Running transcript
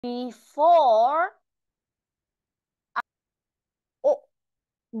before. Oh,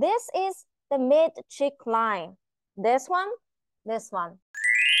 this is the mid cheek line. This one, this one.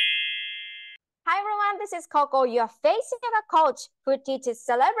 Hi everyone, this is Koko, your face yoga coach who teaches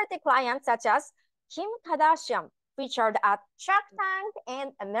celebrity clients such as Kim Kardashian, featured at Shark Tank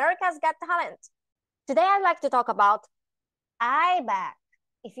and America's Got Talent. Today I'd like to talk about eye bag.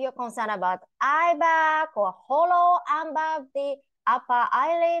 If you're concerned about eye bag or hollow above the upper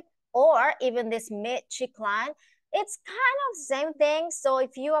eyelid or even this mid cheek line, it's kind of the same thing. So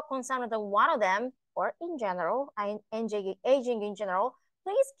if you are concerned with one of them or in general, aging in general,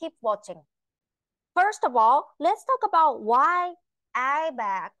 please keep watching. First of all, let's talk about why eye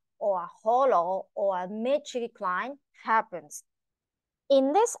bag or hollow or mid cheek line happens.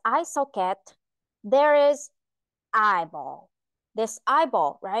 In this eye socket, there is eyeball. This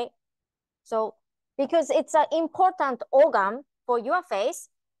eyeball, right? So because it's an important organ for your face,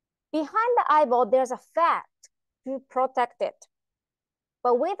 behind the eyeball, there's a fat to protect it.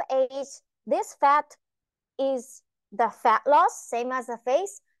 But with age, this fat is the fat loss, same as the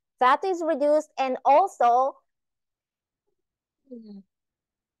face. Fat is reduced and also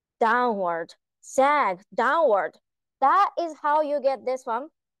downward, sag, downward. That is how you get this one,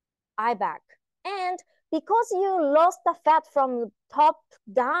 eye bag. And because you lost the fat from top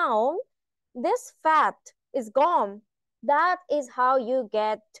down, this fat is gone. That is how you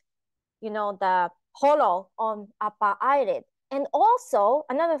get, the hollow on upper eyelid. And also,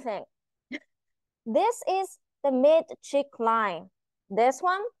 another thing, this is the mid cheek line. This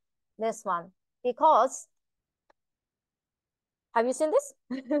one, because, have you seen this?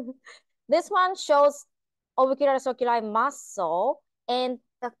 This one shows orbicular circular muscle, and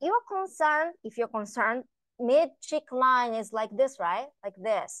if you're concerned, mid cheek line is like this, right? Like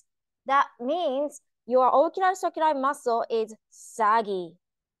this. That means your orbicular circular muscle is saggy.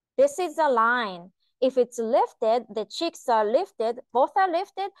 This is a line. If it's lifted, the cheeks are lifted, both are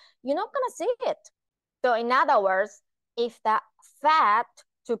lifted, you're not gonna see it. So in other words, if the fat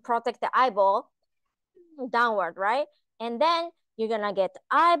to protect the eyeball, downward, right? And then you're gonna get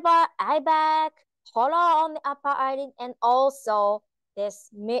eye bag, hollow on the upper eyelid, and also this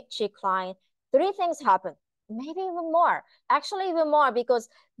mid cheek line. Three things happen, maybe even more. Actually, even more because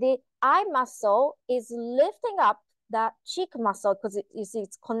the eye muscle is lifting up the cheek muscle because you see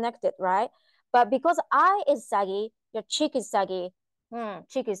it's connected, right? But because eye is saggy, your cheek is saggy.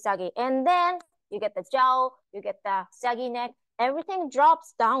 Cheek is saggy. And then you get the jaw, you get the saggy neck, everything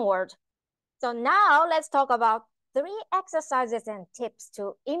drops downward. So now let's talk about 3 exercises and tips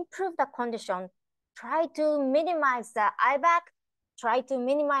to improve the condition. Try to minimize the eye bag, try to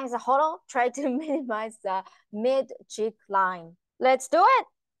minimize the hollow, try to minimize the mid cheek line. Let's do it.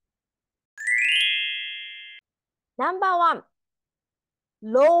 Number 1,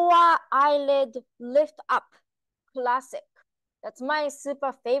 lower eyelid lift up, classic. That's my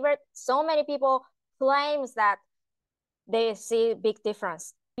super favorite. So many people claims that they see big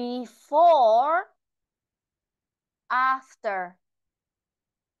difference. Before, after,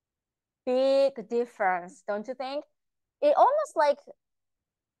 big difference, don't you think? It almost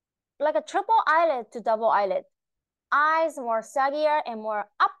like a triple eyelid to double eyelid. Eyes more saggier and more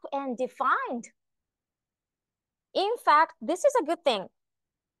up and defined. In fact, this is a good thing.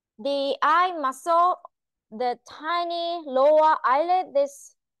 The eye muscle, the tiny lower eyelid,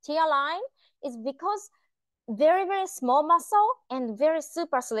 this tear line, is because very, very small muscle and very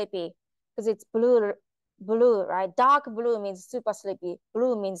super sleepy because it's blue, right? Dark blue means super sleepy.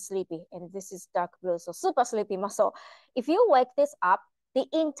 Blue means sleepy, and this is dark blue, so super sleepy muscle. If you wake this up, the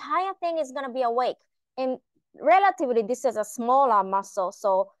entire thing is gonna be awake. And relatively, this is a smaller muscle,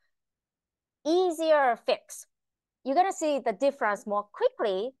 so easier fix. You're gonna see the difference more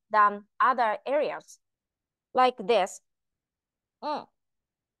quickly than other areas, like this. Mm.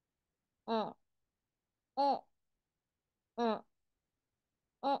 Mm. Mm. Mm.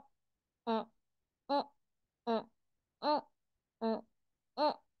 Mm. Mm. Mm. Mm. Mm. Mm.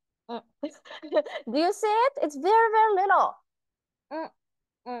 Mm. Mm. Do you see it? It's very, very little. Mm.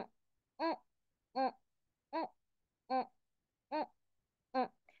 Mm. Mm. Mm. Mm. Mm. Mm. Mm.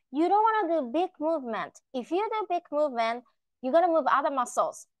 You don't want to do big movement. If you do big movement, you're gonna move other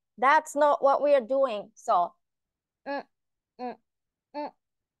muscles. That's not what we are doing. So, mm, mm, mm,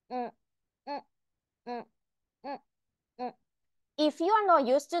 mm, mm, mm, mm, mm. If you are not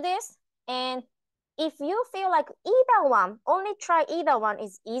used to this, and if you feel like either one, only try either one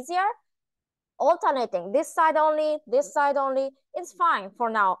is easier, alternating this side only, it's fine for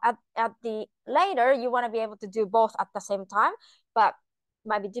now. At the later, you want to be able to do both at the same time, but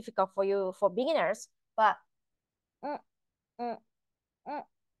might be difficult for you for beginners. But mm, mm, mm,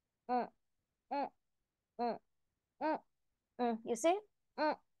 You see?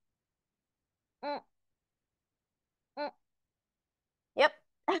 Mm, mm, mm. Yep.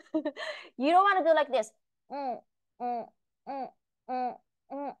 You don't want to do like this. Mm, mm, mm,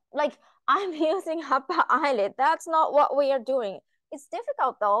 mm, like I'm using upper eyelid. That's not what we are doing. It's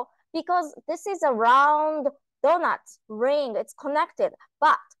difficult though, because this is a round donut ring. It's connected,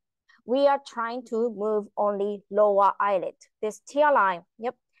 but we are trying to move only lower eyelid, this tear line.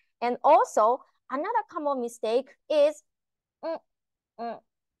 Yep. And also another common mistake is mm, mm,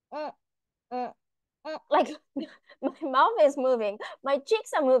 mm, mm, like my mouth is moving, my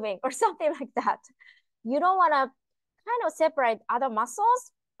cheeks are moving, or something like that. You don't want to kind of separate other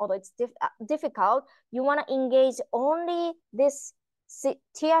muscles, although it's difficult. You want to engage only this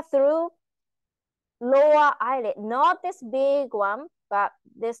tear through lower eyelid, not this big one, but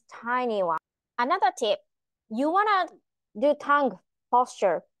this tiny one. Another tip, you want to do tongue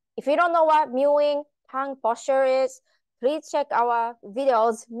posture. If you don't know what mewing tongue posture is, please check our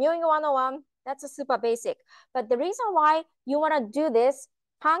videos, Mewing 101. That's a super basic. But the reason why you want to do this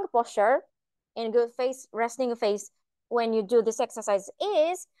tongue posture in good face, resting face, when you do this exercise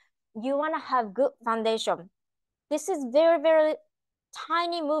is you want to have good foundation. This is very, very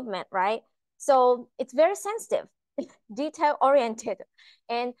tiny movement, right? So it's very sensitive, detail oriented,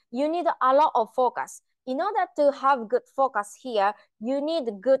 and you need a lot of focus. In order to have good focus here, you need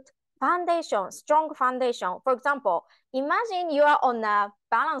good foundation, strong foundation. For example, imagine you are on a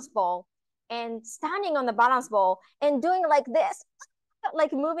balance ball and standing on the balance ball and doing like this,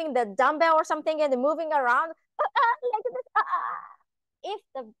 like moving the dumbbell or something and moving around like this. If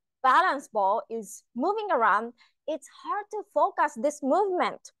the balance ball is moving around, it's hard to focus this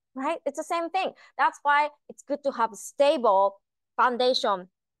movement, right? It's the same thing. That's why it's good to have stable foundation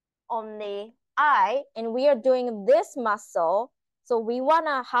on the eye, and we are doing this muscle. So we want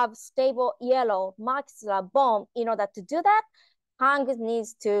to have stable yellow maxilla bone. In order to do that, tongue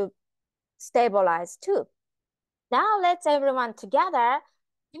needs to stabilize too. Now let's everyone together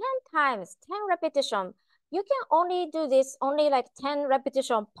 10 times, 10 repetition. You can only do this only like 10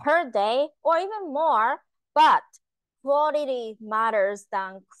 repetition per day or even more, but quality matters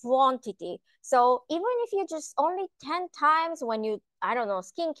than quantity. So even if you just only 10 times when you, I don't know,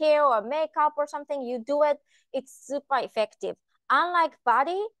 skincare or makeup or something, you do it, it's super effective. Unlike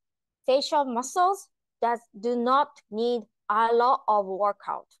body, facial muscles that do not need a lot of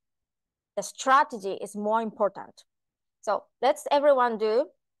workout. The strategy is more important. So let's everyone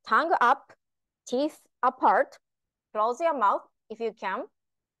do tongue up, teeth apart, close your mouth if you can,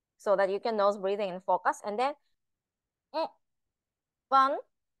 so that you can nose breathing and focus. And then 1,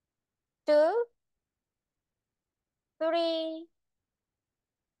 2, 3,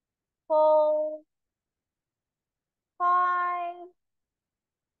 4, 5,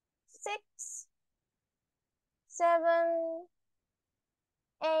 6, 7,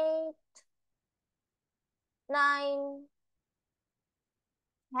 8, 9,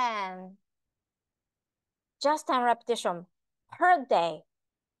 10. Just 10 repetition per day.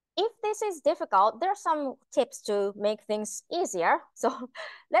 If this is difficult, there are some tips to make things easier. So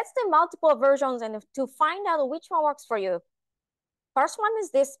let's do multiple versions and to find out which one works for you. First one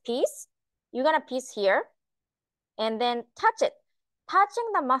is this piece. You're gonna piece here and then touch it.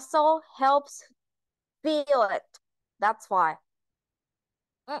 Touching the muscle helps feel it. That's why.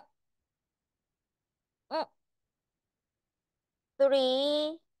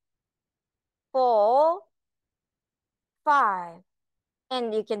 3, 4, 5.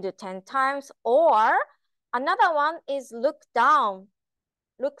 And you can do 10 times. Or another one is look down.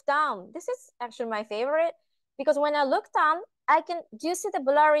 Look down. This is actually my favorite because when I look down, I can, do you see the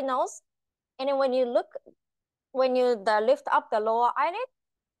blurry nose? And then when you look, when you lift up the lower eyelid,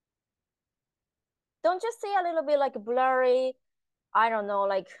 don't you see a little bit like blurry, I don't know,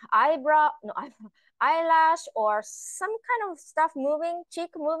 like eyebrow, no, eyelash or some kind of stuff moving,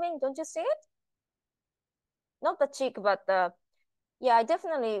 cheek moving, don't you see it? Not the cheek, but the, yeah, I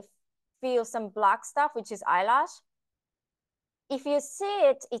definitely feel some black stuff, which is eyelash. If you see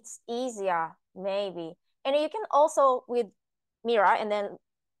it, it's easier, maybe. And you can also with mirror and then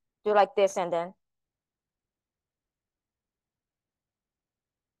do like this and then.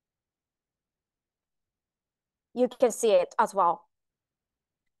 You can see it as well.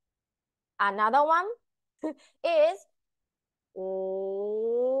 Another one is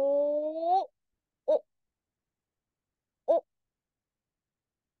oh, oh, oh,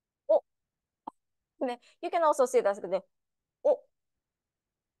 oh. You can also see that oh,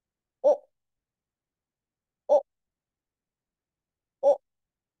 oh, oh, oh,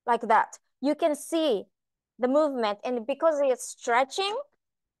 like that. You can see the movement, and because it's stretching,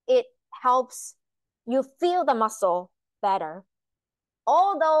 it helps you feel the muscle better.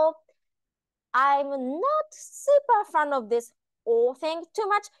 although I'm not super fan of this O thing too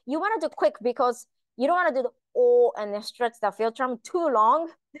much, you want to do quick because you don't want to do the O and then stretch the philtrum too long.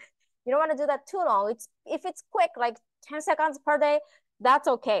 You don't want to do that too long. If it's quick, like 10 seconds per day, that's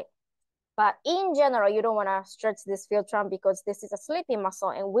okay. But in general, you don't want to stretch this philtrum because this is a sleeping muscle,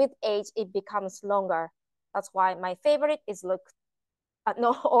 and with age, it becomes longer. That's why my favorite is look, but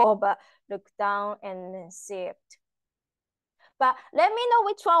look down and sit. But let me know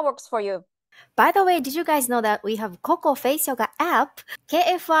which one works for you. By the way, did you guys know that we have Koko Face Yoga app,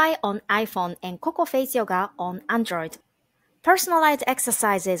 KFI on iPhone and Koko Face Yoga on Android? Personalized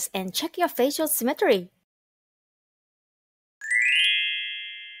exercises and check your facial symmetry.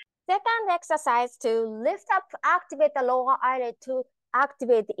 Second exercise to lift up, activate the lower eyelid to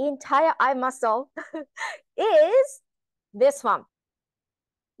activate the entire eye muscle is this one.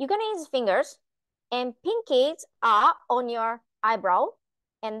 You're gonna use fingers and pinkies are on your eyebrow.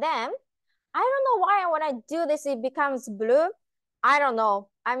 And then, I don't know why when I do this, it becomes blue. I don't know.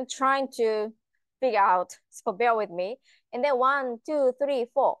 I'm trying to figure out, so bear with me. And then 1, 2, 3,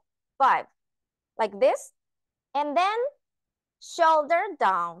 4, 5, like this. And then shoulder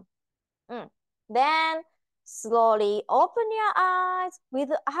down. Then slowly open your eyes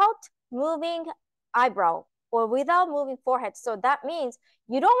without moving eyebrow or without moving forehead. So that means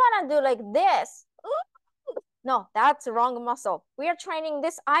you don't want to do like this. No, that's the wrong muscle. We are training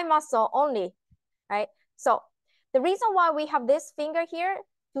this eye muscle only, right? So the reason why we have this finger here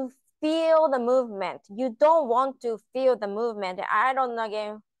to feel the movement. You don't want to feel the movement. I don't know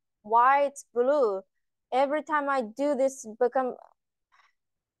again why it's blue. Every time I do this become,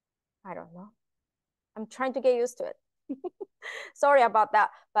 I don't know. I'm trying to get used to it. Sorry about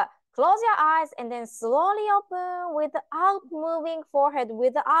that. But close your eyes and then slowly open without moving forehead,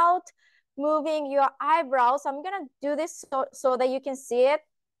 without moving your eyebrows. I'm gonna do this so that you can see it,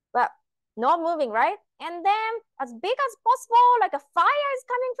 but not moving, right? And then as big as possible, like a fire is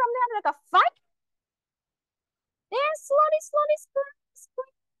coming from there, like a fire. Then slowly squeeze.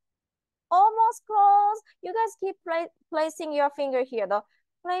 Almost close. You guys keep placing your finger here though.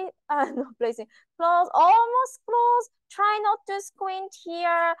 Not placing. Close, almost close. Try not to squint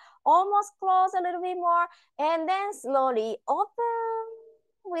here. Almost close a little bit more. And then slowly open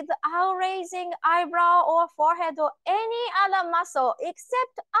without raising eyebrow or forehead or any other muscle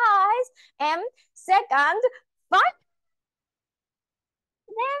except eyes. And second, five.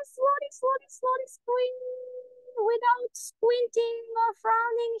 Then slowly squint without squinting or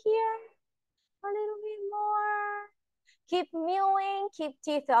frowning here. A little bit more. Keep mewing, keep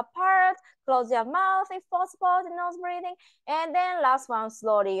teeth apart, close your mouth if possible, the nose breathing. And then last one,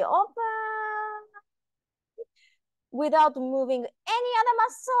 slowly open. Without moving any other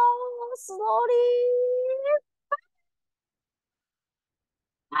muscle, slowly.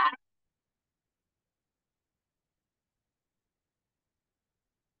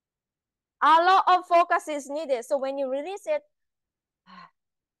 A lot of focus is needed. So when you release it,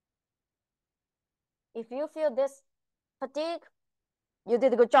 if you feel this fatigue, you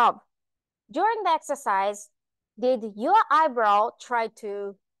did a good job. During the exercise, did your eyebrow try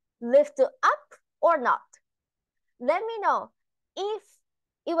to lift up or not? Let me know if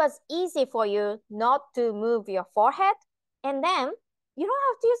it was easy for you not to move your forehead, and then you don't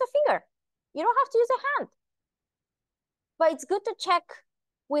have to use a finger. You don't have to use a hand. But it's good to check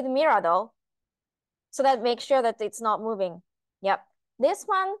with mirror though, so that make sure that it's not moving. Yep. This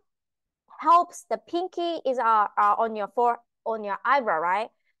one helps the pinky is on your eyebrow, right?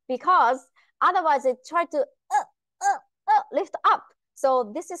 Because otherwise it try to lift up.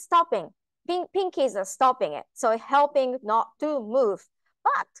 So this is stopping. Pinkies are stopping it. So helping not to move.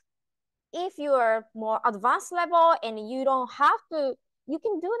 But if you are more advanced level and you don't have to, you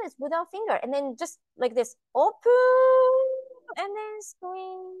can do this without finger. And then just like this, open and then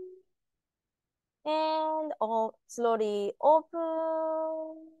squeeze. And slowly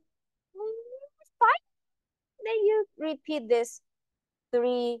open. Fine. Then you repeat this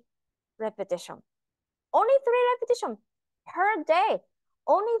 3 repetitions. Only 3 repetitions per day.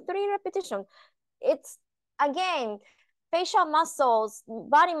 Only 3 repetitions. It's, again, facial muscles,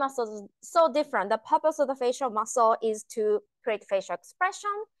 body muscles, so different. The purpose of the facial muscle is to create facial expression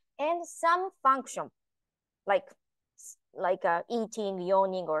and some function, like eating,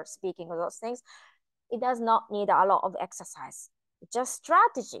 yawning, or speaking, or those things. It does not need a lot of exercise. It's just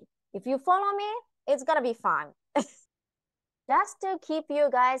strategy. If you follow me, it's gonna be fine. Just to keep you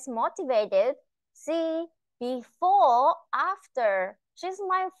guys motivated, see before, after. She's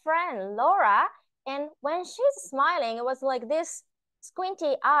my friend, Laura. And when she's smiling, it was like this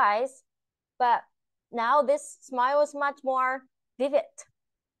squinty eyes. But now this smile is much more vivid.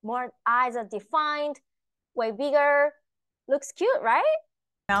 More eyes are defined, way bigger. Looks cute, right?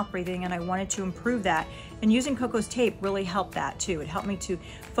 Mouth breathing, and I wanted to improve that. And using Koko's tape really helped that too. It helped me to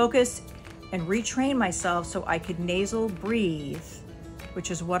focus and retrain myself so I could nasal breathe, which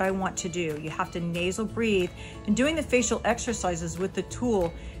is what I want to do. You have to nasal breathe. And doing the facial exercises with the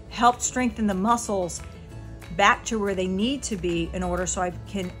tool helped strengthen the muscles back to where they need to be in order so I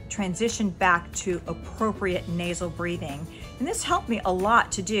can transition back to appropriate nasal breathing. And this helped me a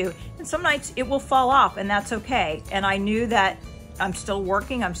lot to do. And some nights it will fall off, and that's okay. And I knew that I'm still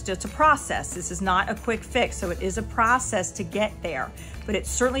working, it's a process. This is not a quick fix, so it is a process to get there. But it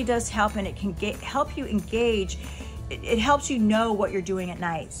certainly does help, and it can help you engage. It helps you know what you're doing at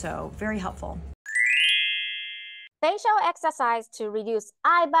night, so very helpful. Facial exercise to reduce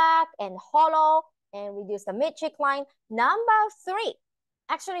eye bag and hollow and reduce the mid-cheek line. Number 3,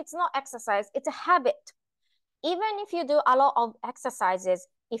 actually it's not exercise, it's a habit. Even if you do a lot of exercises,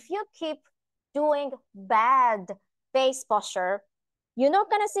 if you keep doing bad face posture, you're not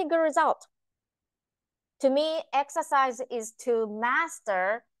gonna see good result. To me, exercise is to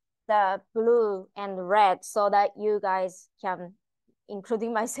master the blue and red so that you guys can,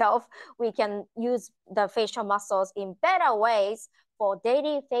 including myself, we can use the facial muscles in better ways for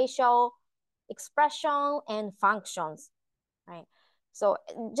daily facial expression and functions, right? So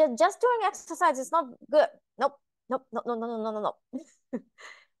just doing exercise is not good. Nope, nope, no, no, no, no, no, no, no.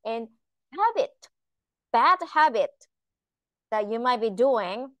 And bad habit that you might be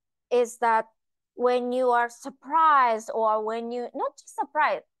doing is that when you are surprised, or when you, not just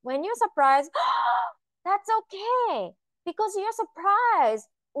surprised, when you're surprised, that's okay, because you're surprised.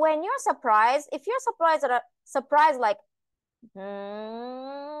 When you're surprised, if you're surprised like,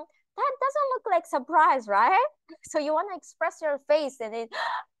 that doesn't look like surprise, right? So you want to express your face and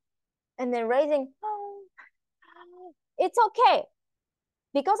then raising, it's okay,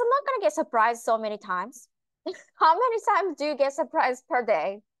 because I'm not gonna get surprised so many times. How many times do you get surprised per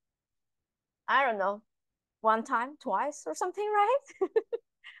day? I don't know, 1 time, twice, or something, right?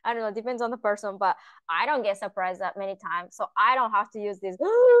 I don't know, depends on the person, but I don't get surprised that many times, so I don't have to use this.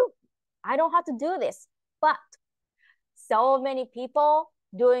 I don't have to do this. But so many people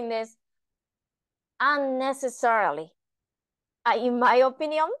doing this unnecessarily. In my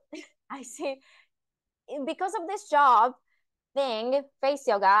opinion, I see, because of this job thing, face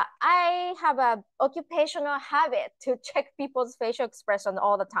yoga, I have a occupational habit to check people's facial expression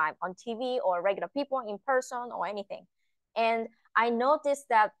all the time on TV or regular people in person or anything. And I noticed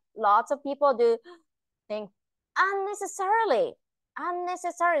that lots of people do things unnecessarily,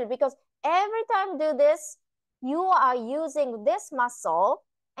 because every time you do this, you are using this muscle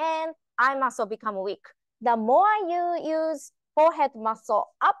and eye muscle become weak. The more you use forehead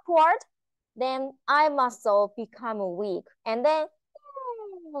muscle upward, then eye muscle become weak, and then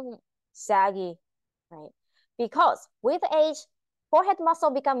saggy, right? Because with age, forehead muscle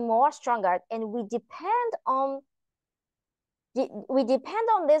become more stronger, and we depend on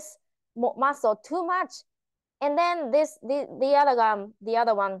this muscle too much, and then the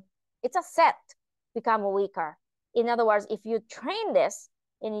other one, it's a set, become weaker. In other words, if you train this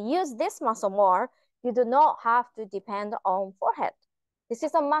and use this muscle more, you do not have to depend on forehead. This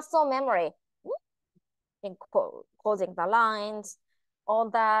is a muscle memory. In closing the lines,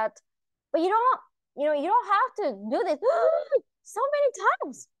 all that. But you don't have to do this so many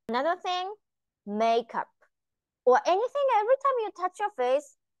times. Another thing, makeup or anything. Every time you touch your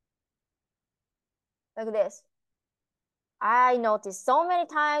face like this, I notice so many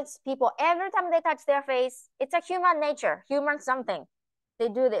times people, every time they touch their face, it's a human nature, human something. They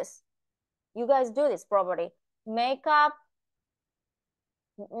do this. You guys do this probably. Makeup,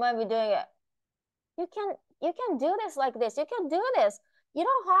 might be doing it. You can do this like this. You can do this. You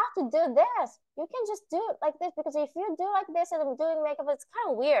don't have to do this. You can just do it like this, because if you do like this and I'm doing makeup, it's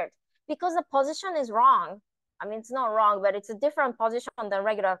kind of weird because the position is wrong. I mean, it's not wrong, but it's a different position than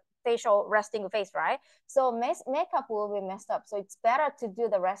regular facial resting face, right? So makeup will be messed up. So it's better to do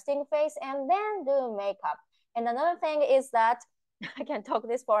the resting face and then do makeup. And another thing is that, I can talk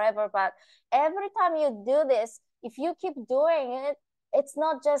this forever, but every time you do this, if you keep doing it, it's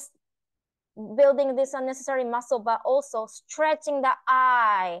not just building this unnecessary muscle, but also stretching the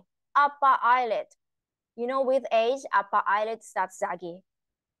eye, upper eyelid. You know, with age, upper eyelid starts saggy,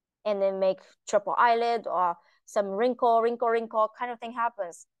 and then make triple eyelid or some wrinkle kind of thing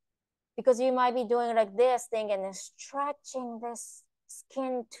happens, because you might be doing like this thing and then stretching this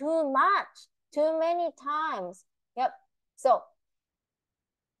skin too much, too many times. Yep. So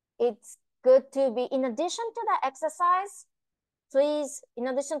it's good to be, in addition to the exercise, please, in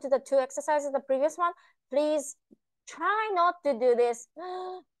addition to the 2 exercises, the previous one, please Try not to do this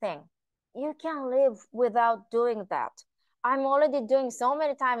thing. You can live without doing that. I'm already doing so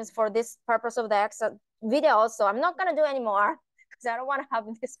many times for this purpose of the video, so I'm not gonna do anymore because I don't want to have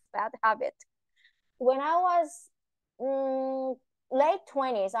this bad habit. When I was late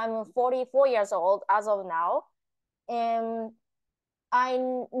 20s, I'm 44 years old as of now, and I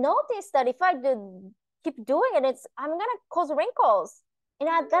noticed that if I keep doing it, I'm gonna cause wrinkles. And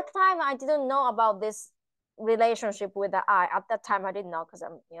at that time, I didn't know about this relationship with the eye. At that time, I didn't know because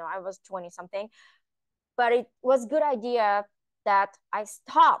I was 20 something. But it was good idea that I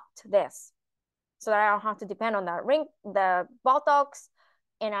stopped this so that I don't have to depend on the Botox,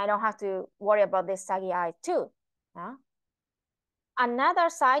 and I don't have to worry about this saggy eye too. Yeah? Another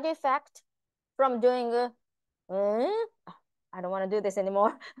side effect from doing I don't want to do this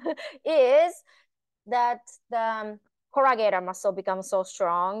anymore is that the corrugator muscle becomes so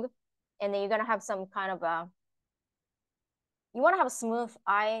strong, and then you're gonna have some kind of you want to have a smooth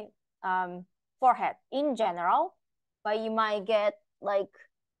eye forehead in general, but you might get like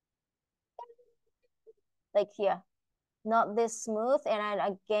here, not this smooth, and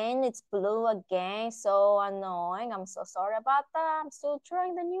again it's blue again, so annoying. I'm so sorry about that. I'm still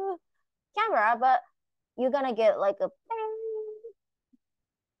trying the new camera, but you're gonna get like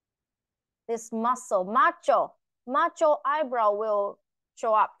this muscle, macho eyebrow will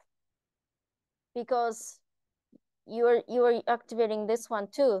show up because you're activating this one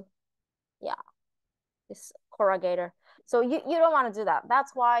too. Yeah, this corrugator. So you don't want to do that.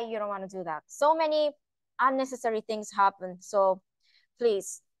 That's why you don't want to do that. So many unnecessary things happen. So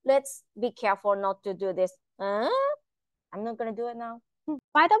please, let's be careful not to do this. I'm not gonna do it now.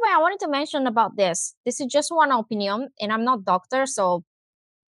 By the way, I wanted to mention about this. This is just one opinion, and I'm not doctor, so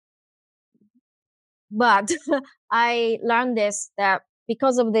but I learned this that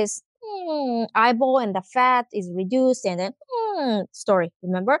because of this eyeball and the fat is reduced, and then story,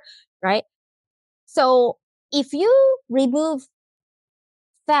 remember, right? So if you remove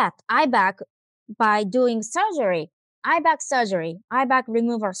fat eyebag by doing surgery, eyebag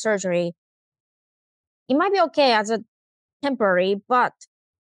removal surgery, it might be okay as a temporary, but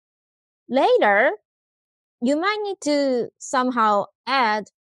later you might need to somehow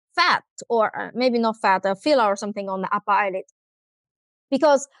add fat, or maybe not fat, a filler or something on the upper eyelid.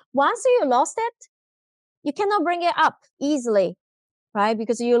 Because once you lost it, you cannot bring it up easily, right?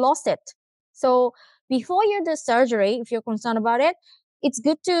 Because you lost it. So before you do surgery, if you're concerned about it, it's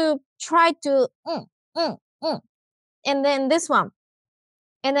good to try to, and then this one,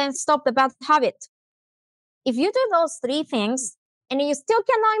 and then stop the bad habit. If you do those three things and you still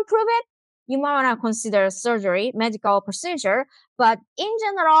cannot improve it, you might want to consider surgery, medical procedure. But in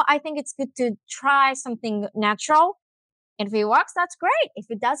general, I think it's good to try something natural. And if it works, that's great. If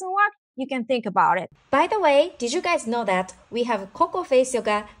it doesn't work, you can think about it. By the way, did you guys know that we have Koko Face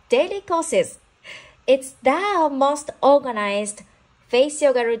Yoga daily courses? It's the most organized face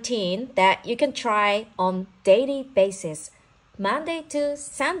yoga routine that you can try on daily basis, Monday to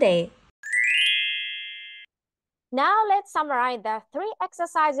Sunday. Now let's summarize the 3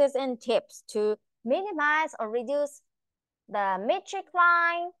 exercises and tips to minimize or reduce the matrix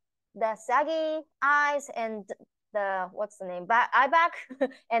line, the saggy eyes, and the what's the name? Eye back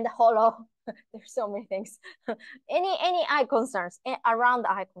and the hollow. There's so many things. any eye concerns around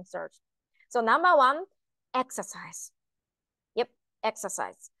the eye concerns. So number 1, exercise. Yep,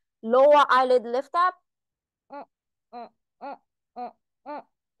 exercise. Lower eyelid lift up.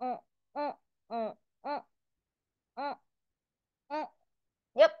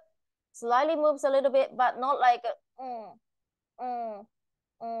 Yep, slightly moves a little bit, but not like no,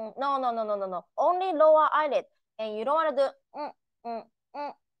 only lower eyelid. And you don't want to do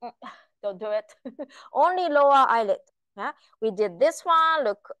don't do it. Only lower eyelid. Yeah, we did this one.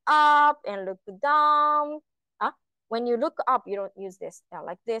 Look up and look down. When you look up, you don't use this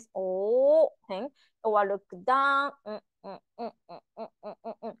like this. Thing, or look down.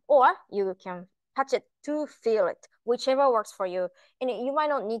 Or you can touch it to feel it, whichever works for you. And you might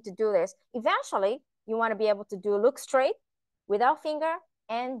not need to do this. Eventually, you want to be able to do look straight without finger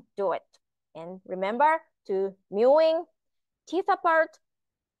and do it. And remember to MEWING, teeth apart,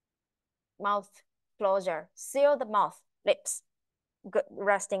 mouth closure, seal the mouth, lips, good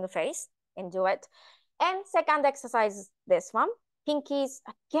resting face, and do it. And second exercise is this one. Pinkies,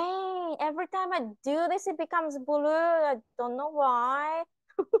 again, every time I do this, it becomes blue. I don't know why.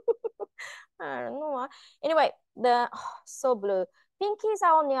 I don't know why. Anyway, so blue. Pinkies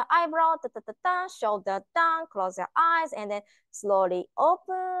are on your eyebrow, shoulder down, close your eyes, and then slowly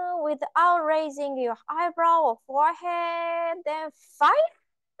open without raising your eyebrow or forehead. Then 5,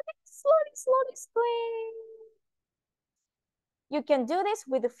 slowly squeeze. You can do this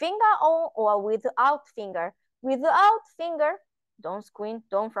with the finger on or without finger. Without finger, don't squint,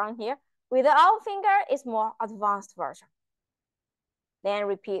 don't frown here. Without finger is more advanced version. Then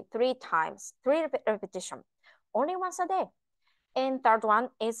repeat 3 times, 3 repetition, only once a day. And third one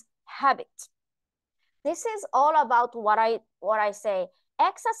is habit. This is all about what I say.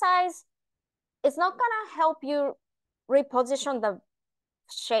 Exercise is not gonna help you reposition the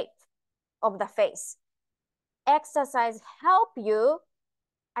shape of the face. Exercise help you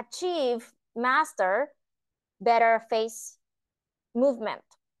achieve, master better face movement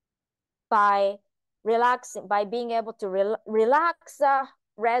by relaxing, by being able to relax the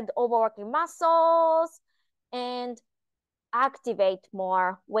red overworking muscles and activate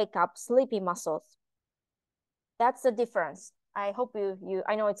more wake up sleepy muscles. That's the difference. I hope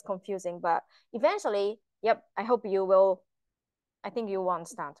I know it's confusing, but eventually, yep, I hope you will, I think you will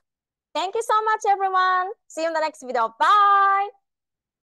understand. Thank you so much, everyone. See you in the next video. Bye.